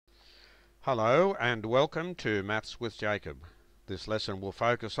Hello and welcome to Maths with Jacob. This lesson will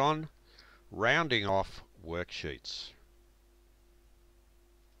focus on rounding off worksheets.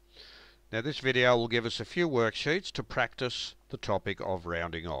 Now this video will give us a few worksheets to practice the topic of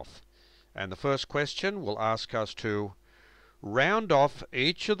rounding off. And the first question will ask us to round off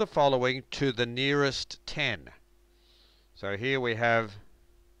each of the following to the nearest 10. So here we have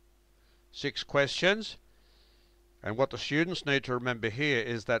 6 questions. And what the students need to remember here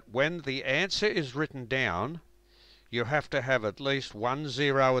is that when the answer is written down, you have to have at least 1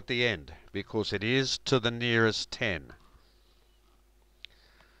 0 at the end, because it is to the nearest 10.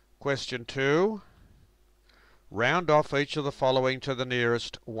 Question 2. Round off each of the following to the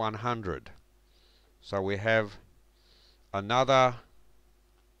nearest 100. So we have another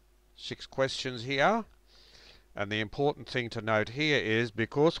 6 questions here. And the important thing to note here is,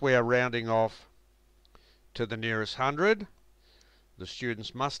 because we are rounding off to the nearest 100, the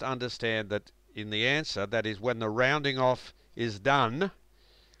students must understand that in the answer, that is when the rounding off is done,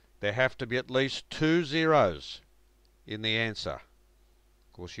 there have to be at least 2 zeros in the answer.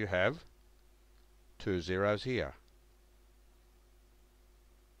 Of course you have 2 zeros here.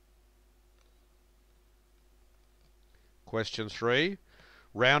 Question 3.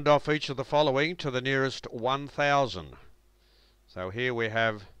 Round off each of the following to the nearest 1000. So here we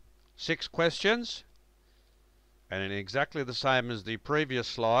have 6 questions. And in exactly the same as the previous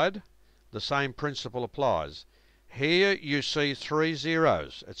slide, the same principle applies. Here you see 3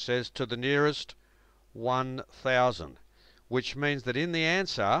 zeros. It says to the nearest 1000, which means that in the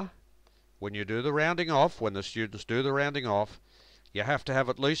answer, when you do the rounding off, when the students do the rounding off, you have to have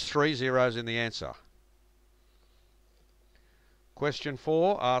at least 3 zeros in the answer. Question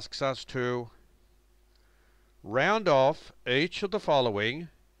 4 asks us to round off each of the following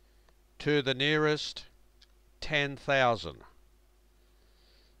to the nearest 10,000.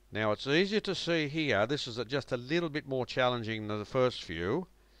 Now it's easier to see here, this is just a little bit more challenging than the first few.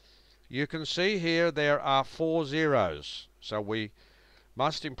 You can see here there are 4 zeros. So we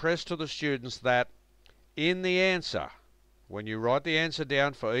must impress to the students that in the answer, when you write the answer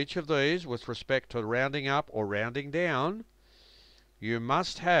down for each of these with respect to rounding up or rounding down, you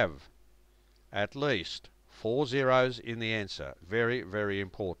must have at least 4 zeros in the answer. Very, very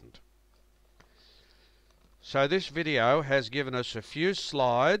important. So this video has given us a few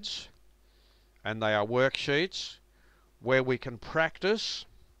slides, and they are worksheets, where we can practice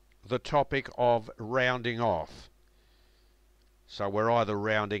the topic of rounding off. So we're either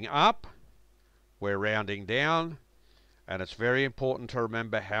rounding up, we're rounding down, and it's very important to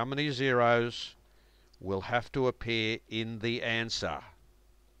remember how many zeros will have to appear in the answer.